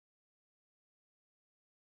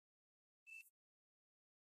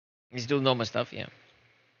He's doing normal stuff, yeah.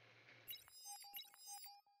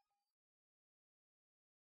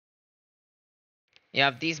 You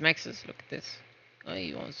have these maxes. Look at this. Oh,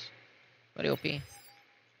 he was very OP.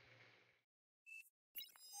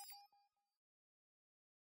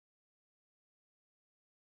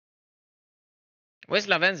 Where's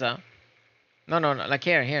Lavenza? No, no, no. Like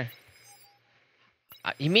here.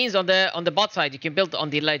 He means on the bot side. You can build on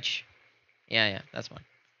the ledge. Yeah, that's one.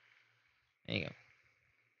 There you go.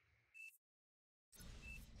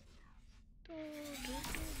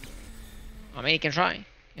 I mean, you can try.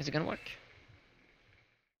 Is it gonna work?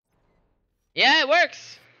 Yeah, it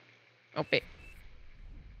works. OP.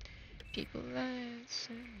 People that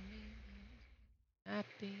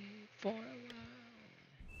happy for a while.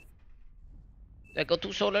 I got 2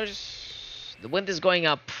 solars. The wind is going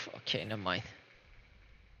up. Okay, never mind.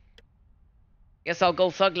 Guess I'll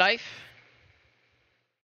go Thug Life.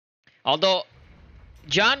 Although,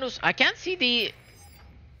 Janus, I can't see the...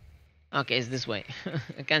 Okay, it's this way.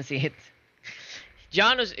 I can't see it.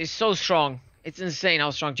 Janus is so strong. It's insane how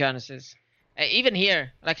strong Janus is. Even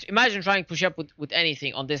here, like, imagine trying to push up with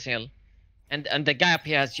anything on this hill. And the guy up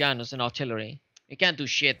here has Janus and artillery. You can't do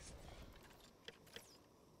shit.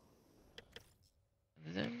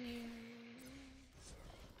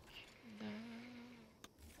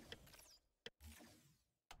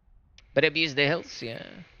 But abuse the hills, yeah.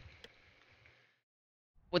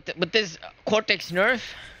 With this cortex nerf,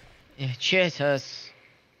 yeah, Jesus.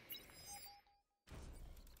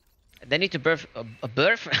 They need to buff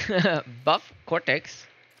cortex.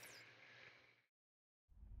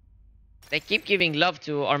 They keep giving love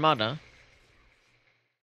to Armada.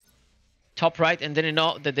 Top right, and then you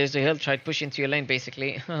know that there's a hill. Try to push into your lane,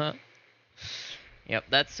 basically. Yep,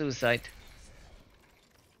 that's suicide.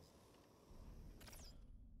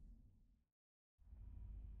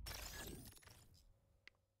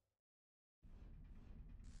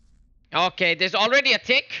 Okay, there's already a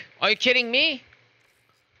tick. Are you kidding me?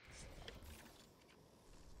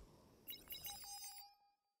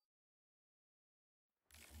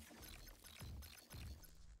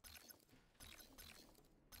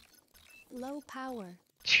 Low power.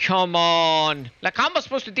 Come on. Like, how am I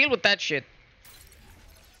supposed to deal with that shit?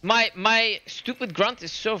 My stupid grunt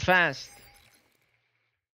is so fast.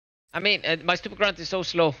 I mean, my stupid grunt is so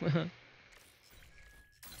slow.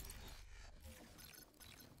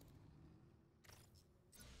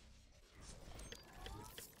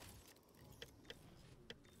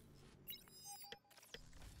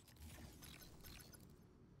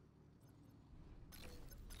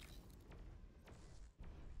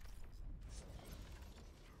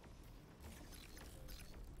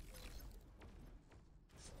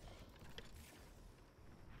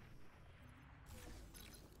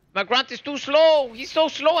 My grunt is too slow. He's so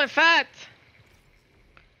slow and fat.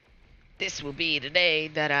 This will be the day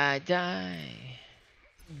that I die.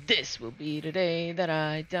 This will be the day that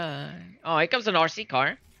I die. Oh, here comes an RC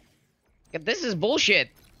car. This is bullshit.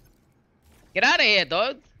 Get out of here,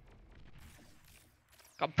 dude.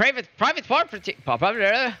 Private property.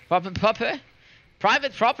 Private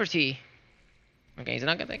property. Okay, he's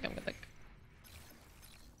not gonna think. I'm gonna think.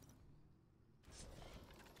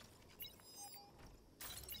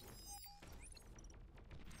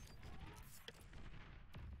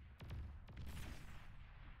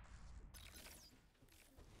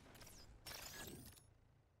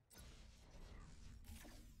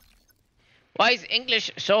 Why is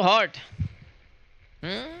English so hard?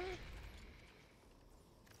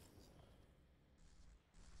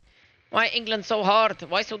 Why England so hard?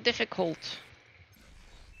 Why so difficult?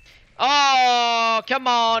 Oh, come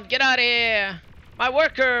on, get out of here. My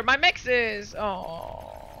worker, my mexes.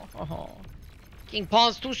 Oh. King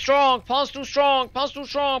Pawn's too strong. Pawn's too strong. Pawn's too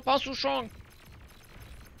strong. Pawn's too strong.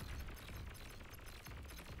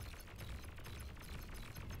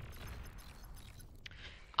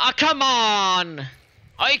 Oh, come on.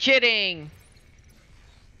 Are you kidding?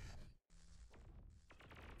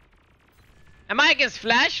 Am I against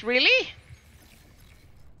Flash? Really?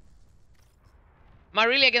 Am I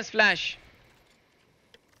really against Flash?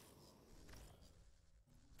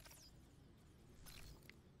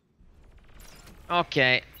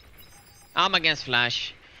 Okay. I'm against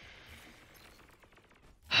Flash.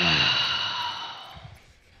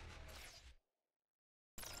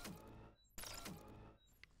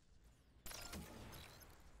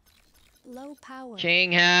 Low power.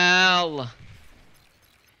 King Hell.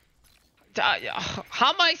 How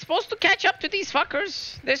am I supposed to catch up to these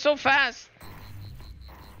fuckers? They're so fast.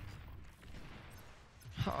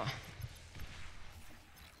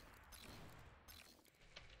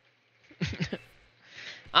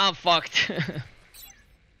 I'm fucked.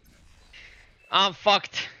 I'm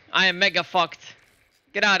fucked. I am mega fucked.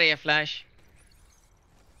 Get out of here, Flash.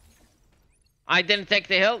 I didn't take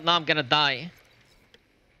the hill. Now I'm gonna die.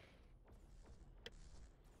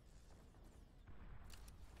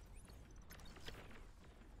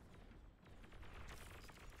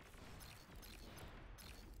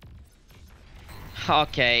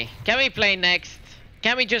 Okay. Can we play next?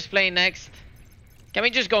 Can we just play next? Can we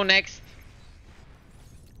just go next?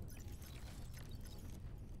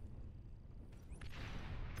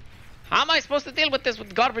 How am I supposed to deal with this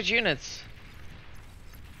with garbage units?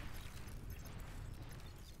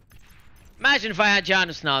 Imagine if I had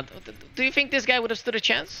Janus now. Do you think this guy would have stood a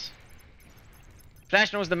chance?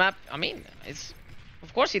 Flash knows the map. I mean, it's...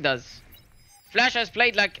 Of course he does. Flash has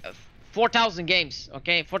played like 4,000 games,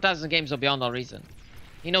 okay? 4,000 games of Beyond All Reason.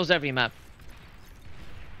 He knows every map.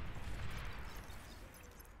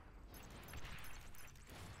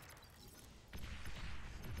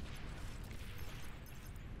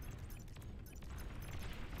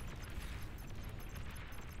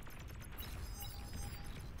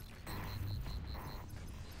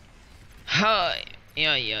 Hi.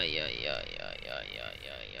 Yeah.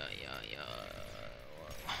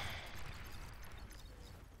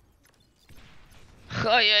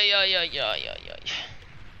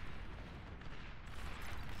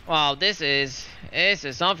 Wow, this is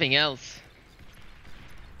something else.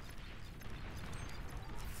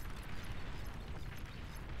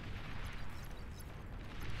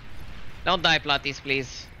 Don't die, Platis,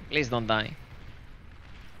 please. Please don't die.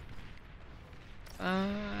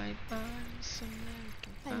 An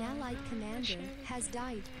allied commander has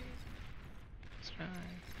died.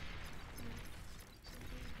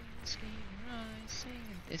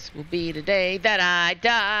 This will be the day that I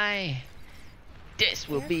die. This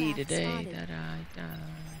will be the day that I die.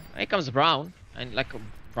 Here comes brown, and like a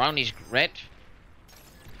brownish red.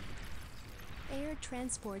 Air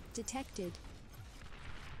transport detected.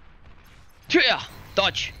 Yeah,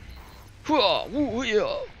 dodge. Kill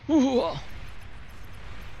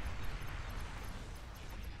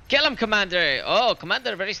him, Commander. Oh,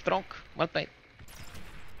 Commander, very strong. Well played.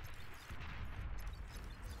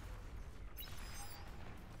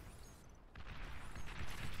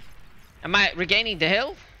 Am I regaining the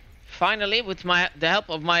hill? Finally, with the help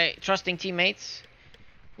of my trusting teammates,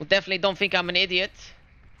 who definitely don't think I'm an idiot.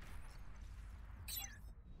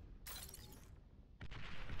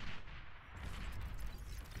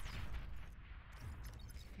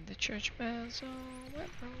 The church bells all were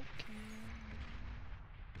broken.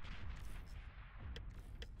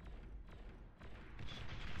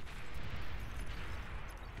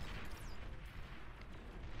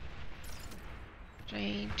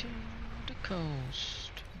 Train to the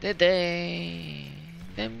coast. The day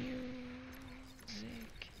the music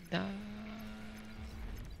died.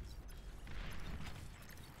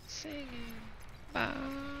 Singing bye,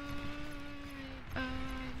 bye,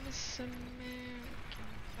 Miss American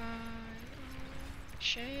Pie.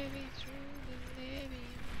 Chevy through the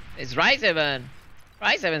living. It's Rice-Evan.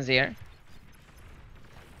 Rice-Evan's here.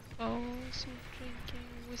 Oh, so drinking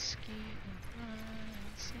whiskey and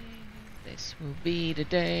wine, singing. This will be the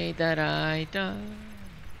day that I die.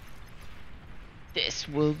 This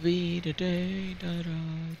will be the day that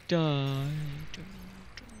I die.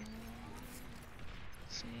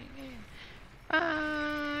 Singing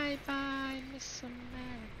bye bye, Miss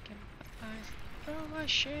American Pie. Throw my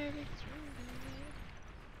Chevy through the wind.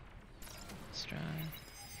 Let's try.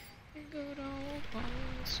 Good old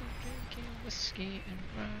boys of drinking whiskey and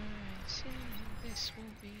rye. Singing this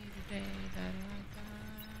will be the day that I die.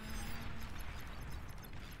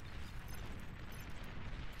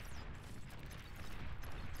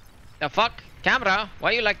 The fuck? Camera?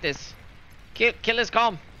 Why you like this? Kill his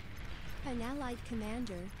calm. An allied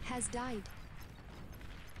commander has died.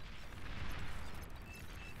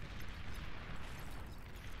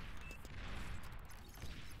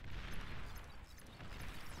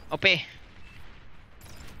 OP.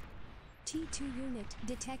 T2 unit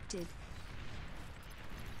detected.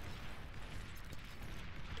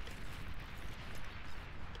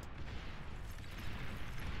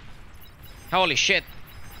 Holy shit.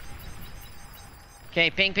 Okay,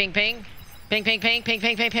 ping, ping, ping. Ping, ping, ping, ping,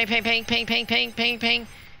 ping, ping, ping, ping, ping, ping, ping, ping, ping, ping.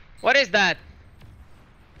 What is that?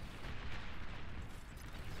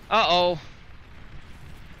 Uh-oh.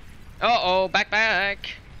 Uh-oh, back.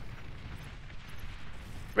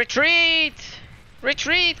 Retreat!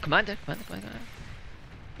 Retreat! Commander.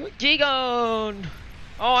 Gigon!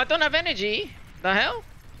 Oh, I don't have energy. The hell?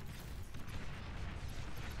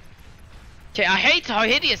 Okay, I hate how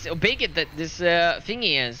hideous or big this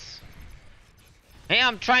thingy is. Hey,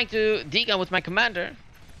 I'm trying to degun with my commander.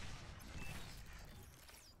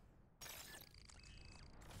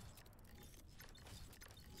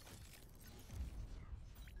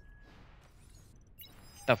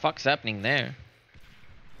 The fuck's happening there?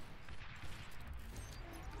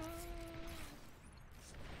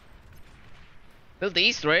 Build the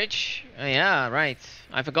East Ridge? Yeah, right.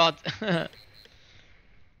 I forgot.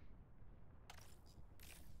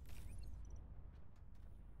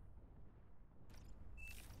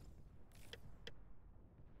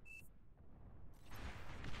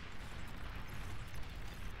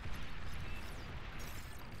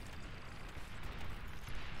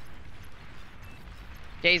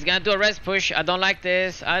 Okay, he's gonna do a res push. I don't like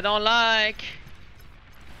this. I don't like.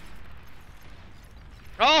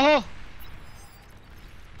 Oh!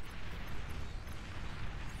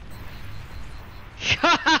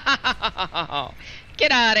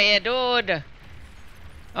 Get out of here, dude.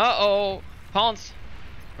 Uh-oh. Pawns.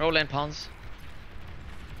 Roll in pawns.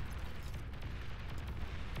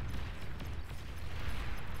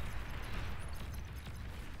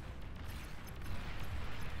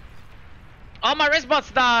 Oh, my res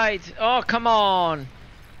bots died. Oh, come on.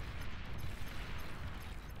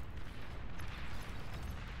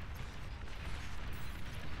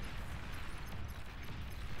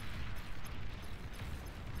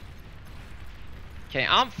 Okay,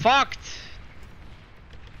 I'm fucked.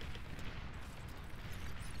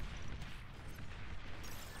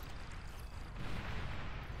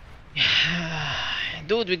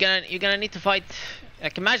 Dude, you're gonna need to fight.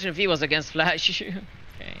 Like, imagine if he was against Flash.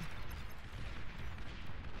 Okay.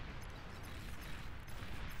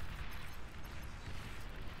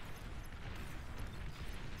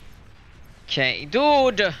 Okay,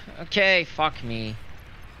 dude. Okay, fuck me.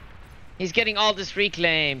 He's getting all this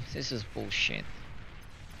reclaim. This is bullshit.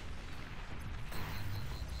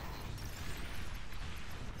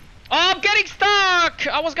 Oh, I'm getting stuck!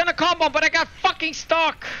 I was gonna combo, but I got fucking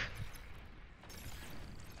stuck!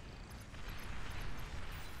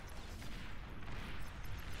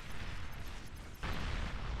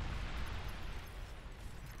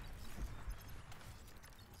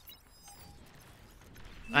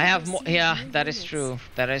 I have more. Yeah, that is true.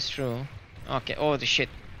 That is true. Okay, oh, the shit.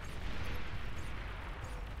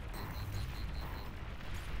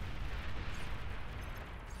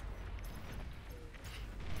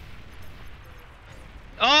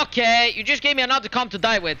 Okay, you just gave me another comp to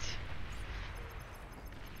die with.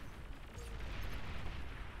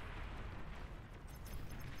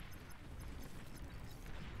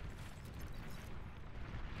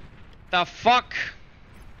 The fuck?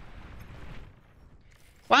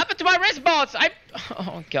 What happened to my res bots?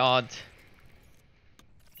 Oh god.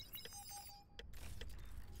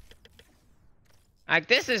 Like,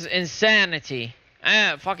 this is insanity.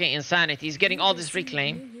 Fucking insanity. He's getting all this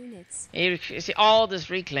reclaim. You see all this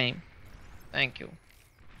reclaim. Thank you.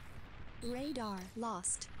 Radar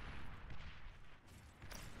lost.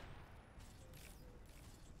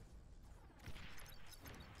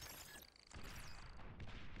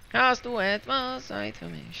 Hast du etwas Zeit für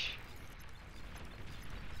mich?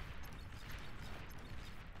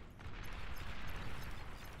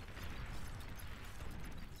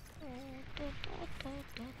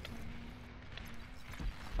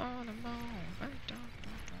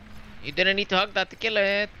 You didn't need to hug that to kill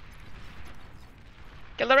it.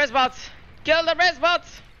 Kill the res bots! Kill the res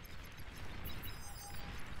bots!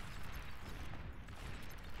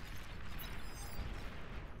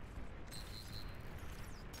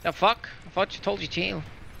 The fuck? I thought you told you to heal.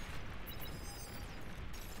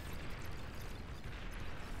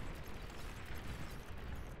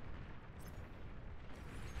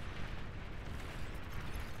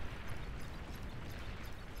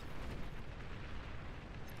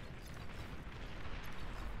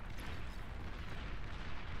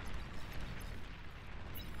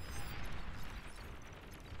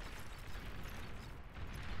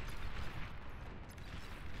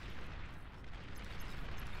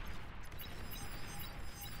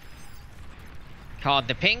 God,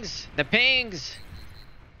 the pings! The pings!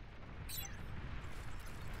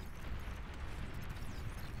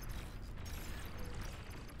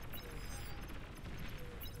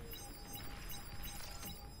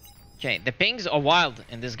 Okay, the pings are wild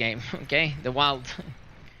in this game, okay? They're wild.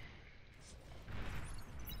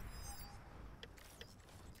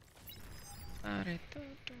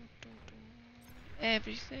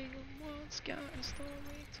 Every single one's got a story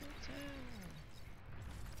to tell.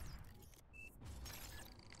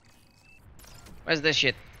 Where's this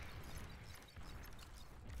shit?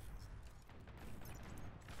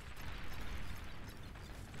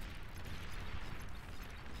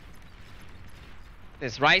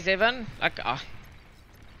 This rise even? Like,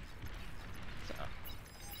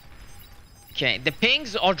 okay, the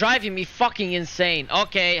pings are driving me fucking insane.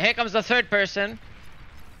 Okay, here comes the third person.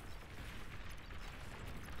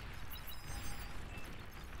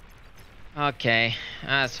 Okay,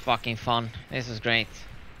 that's fucking fun. This is great.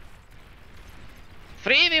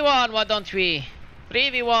 3v1, why don't we?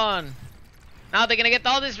 3v1. Now they're gonna get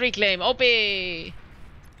all this reclaim. OP!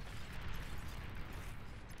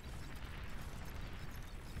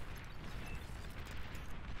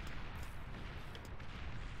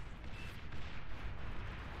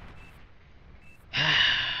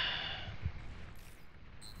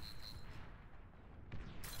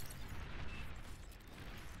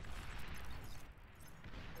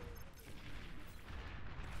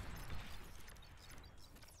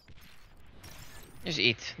 Just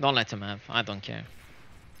eat. Don't let him have. I don't care.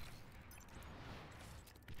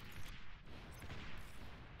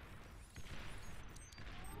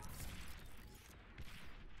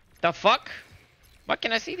 The fuck? What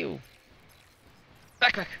can I see you?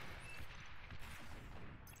 Back.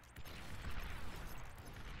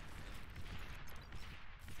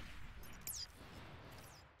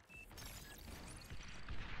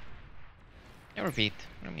 Yeah, repeat.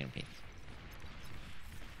 Let me repeat.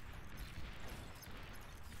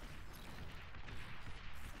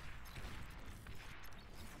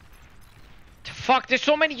 Fuck, there's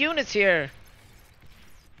so many units here.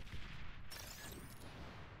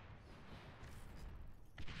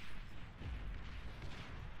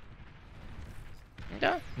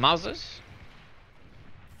 Yeah, Mausers.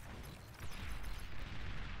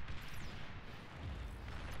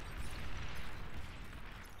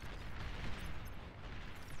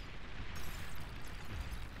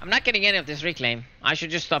 I'm not getting any of this reclaim. I should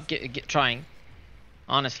just stop trying.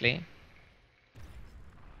 Honestly.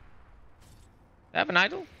 I have an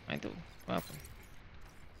idol? I do. Welcome.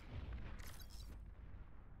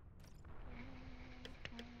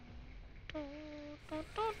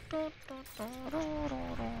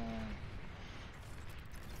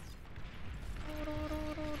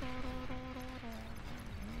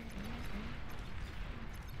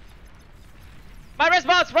 My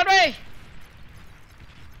response, run away!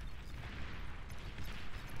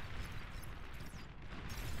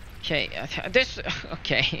 Okay, this.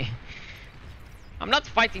 Okay. I'm not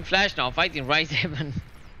fighting Flash now, I'm fighting Rise Heaven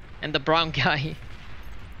and the brown guy.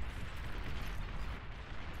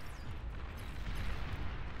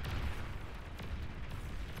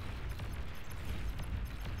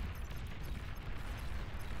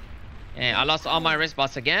 Yeah, I lost all my wrist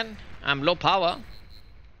bots again. I'm low power.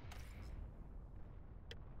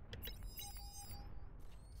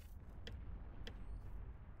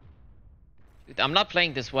 Dude, I'm not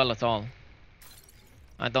playing this well at all.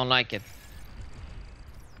 I don't like it.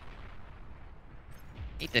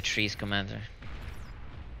 Eat the trees, Commander.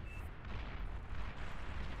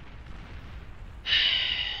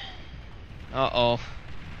 Uh-oh.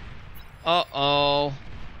 Uh-oh.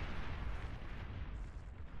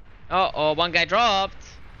 Uh-oh, one guy dropped.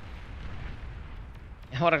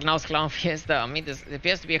 What a now's Clown Fiesta. I mean, there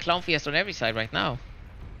appears to be a Clown Fiesta on every side right now.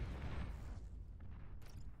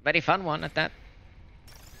 Very fun one at that.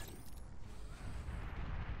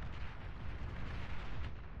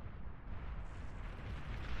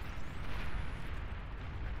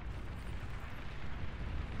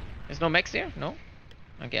 There's no mechs here? No?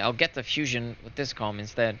 Okay, I'll get the fusion with this com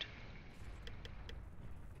instead.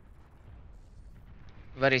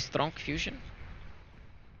 Very strong fusion.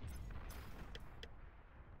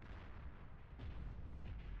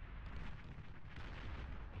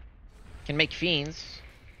 Can make fiends.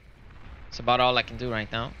 That's about all I can do right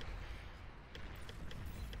now.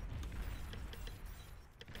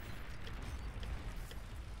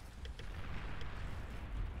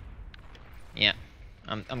 Yeah,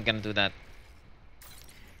 I'm gonna do that.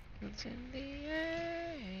 It's in the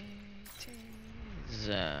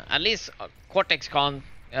 80s. At least cortex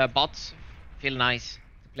bots feel nice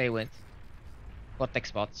to play with.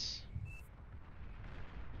 Cortex bots.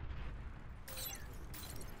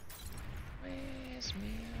 Where's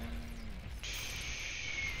me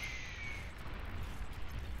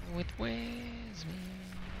out? With where's me out?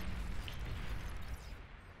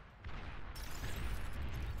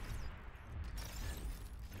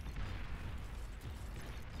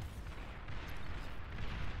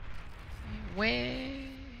 Where?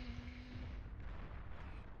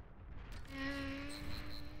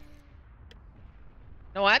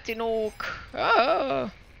 No Atinook.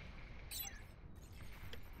 Oh.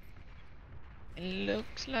 It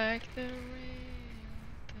looks like the real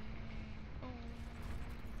thing. Oh.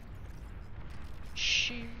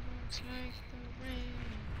 She looks like the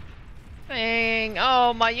real thing.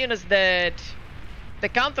 Oh, my unit's dead. The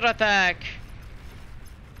counterattack.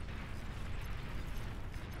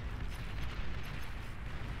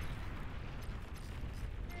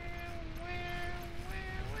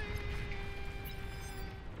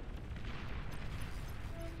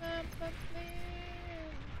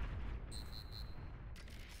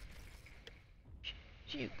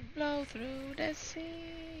 You can blow through the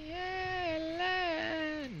sea and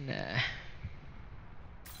land.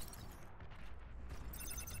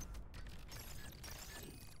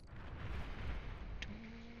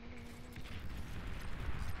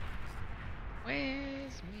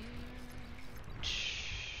 Where's me?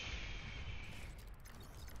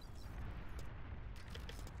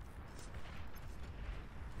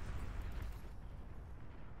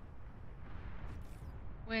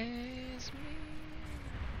 Where's me?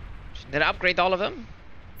 Did I upgrade all of them?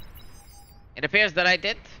 It appears that I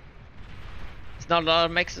did. It's not a lot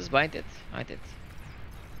of mixes, but I did. I did.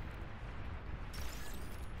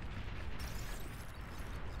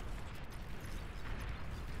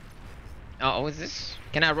 Oh, is this?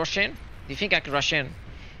 Can I rush in? Do you think I can rush in?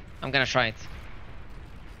 I'm gonna try it.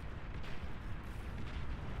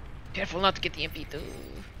 Careful not to get the MP2.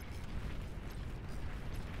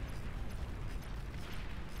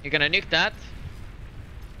 You're gonna nuke that?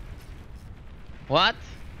 What?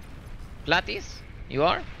 Platties? You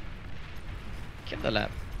are? Kill the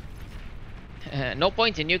lab. No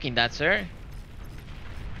point in nuking that, sir.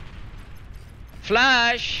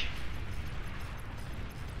 Flash!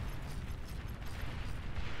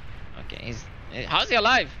 Okay, he's... How's he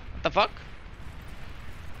alive? What the fuck?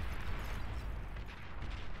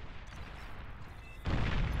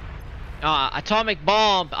 Ah, atomic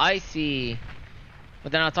bomb! I see.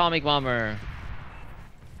 With an atomic bomber.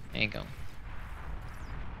 There you go.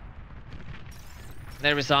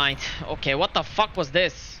 They resigned. Okay, what the fuck was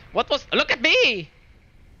this? What was... Look at me!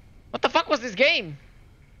 What the fuck was this game?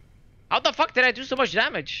 How the fuck did I do so much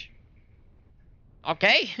damage?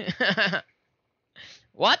 Okay.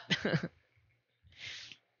 What?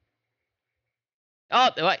 Oh,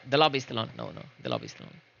 wait, the lobby's still on. No, the lobby's still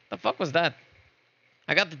on. The fuck was that?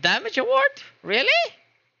 I got the damage award? Really?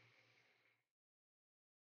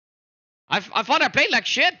 I thought I played like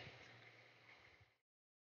shit.